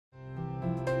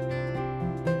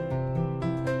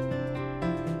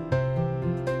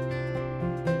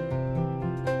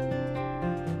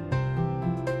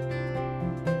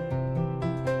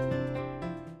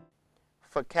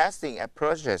forecasting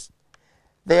approaches.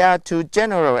 There are two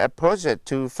general approaches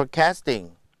to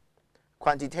forecasting: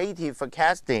 quantitative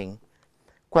forecasting.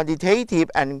 Quantitative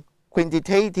and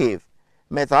quantitative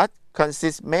methods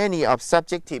consist mainly of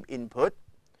subjective input.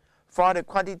 For the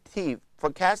quantitative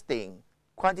forecasting,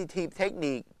 quantitative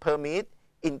technique permit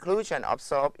inclusion of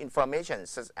soft information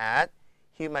such as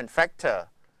human factor,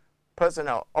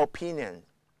 personal opinion,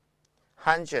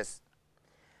 hunches.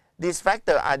 These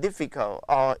factors are difficult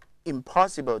or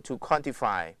impossible to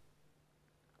quantify.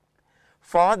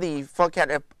 For the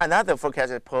another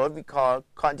forecast approach we call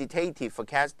quantitative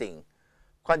forecasting.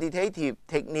 Quantitative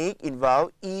technique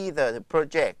involves either the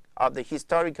project of the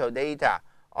historical data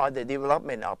or the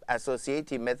development of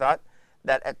associative methods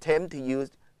that attempt to use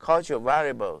causal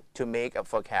variables to make a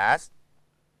forecast.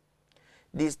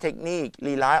 This technique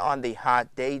relies on the hard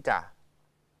data.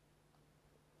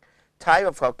 Type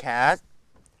of forecast: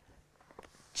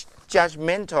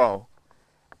 judgmental,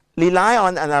 rely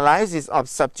on analysis of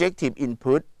subjective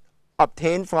input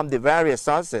obtained from the various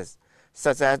sources,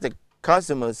 such as the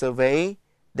customer survey,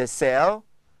 the sales,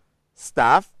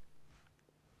 staff,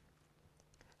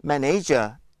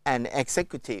 manager, and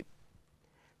executive.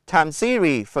 Time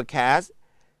series forecast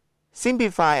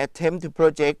simplify attempt to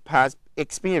project past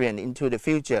experience into the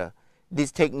future.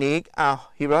 This technique are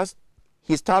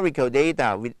historical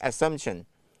data with assumption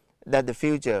that the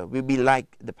future will be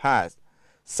like the past.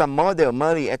 Some models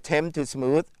merely attempt to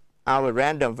smooth out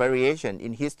random variation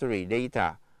in history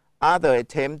data. Others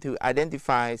attempt to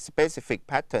identify specific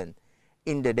patterns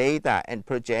in the data and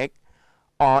project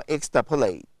or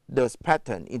extrapolate those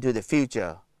patterns into the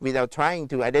future without trying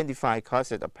to identify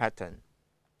causes of pattern.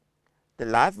 The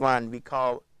last one we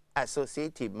call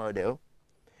associative model.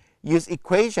 Use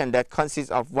equation that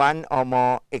consists of one or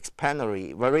more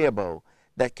explanatory variables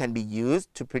that can be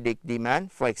used to predict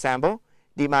demand. For example,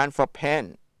 demand for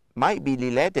pen might be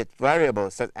related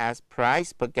variables such as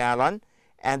price per gallon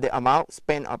and the amount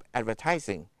spent on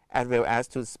advertising, as well as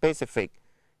to specific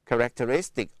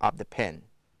characteristics of the pen.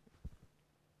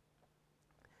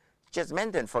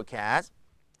 Judgmental forecast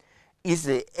is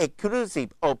the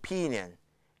exclusive opinion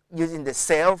using the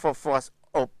self-forced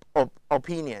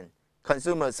opinion,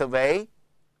 consumer survey,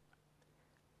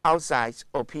 outside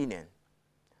opinion.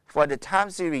 For the time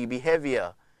series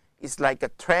behavior, it's like a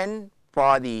trend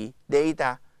for the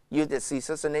data, use the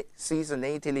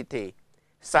seasonality,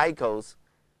 cycles,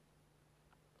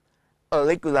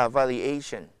 irregular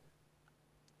variation,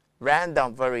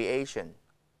 random variation.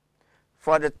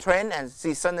 For the trend and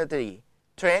seasonality,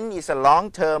 trend is a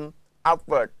long-term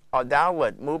upward or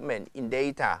downward movement in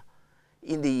data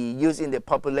using the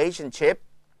population shape,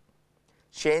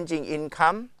 changing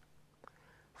income.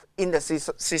 In the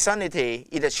seasonality,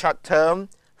 it's a short-term,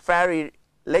 very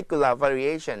regular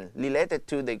variation related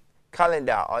to the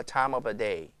calendar or time of the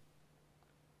day.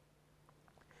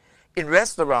 In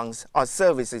restaurants or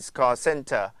services, call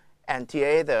center and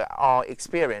theater all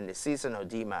experience seasonal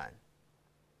demand.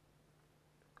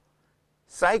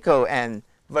 Cycle and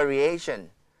variation.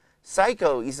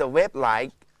 Cycle is a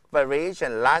wave-like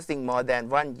variation lasting more than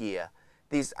 1 year.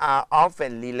 These are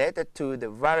often related to the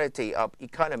variety of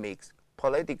economics,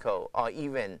 political, or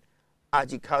even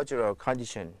agricultural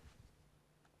conditions.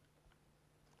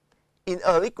 In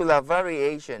irregular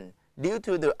variation, due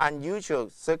to the unusual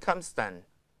circumstances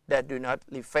that do not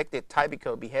reflect the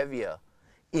typical behavior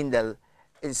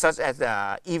such as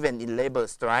event in labor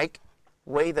strike,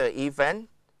 weather event,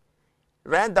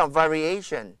 random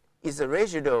variation is a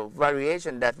residual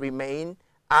variation that remains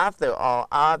after all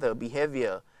other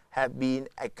behavior have been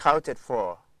accounted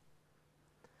for.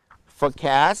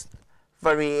 Forecast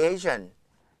variation.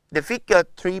 The figure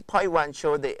 3.1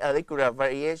 shows the irregular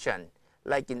variation,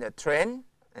 like in the trend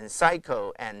and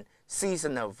cycle and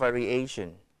seasonal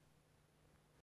variation.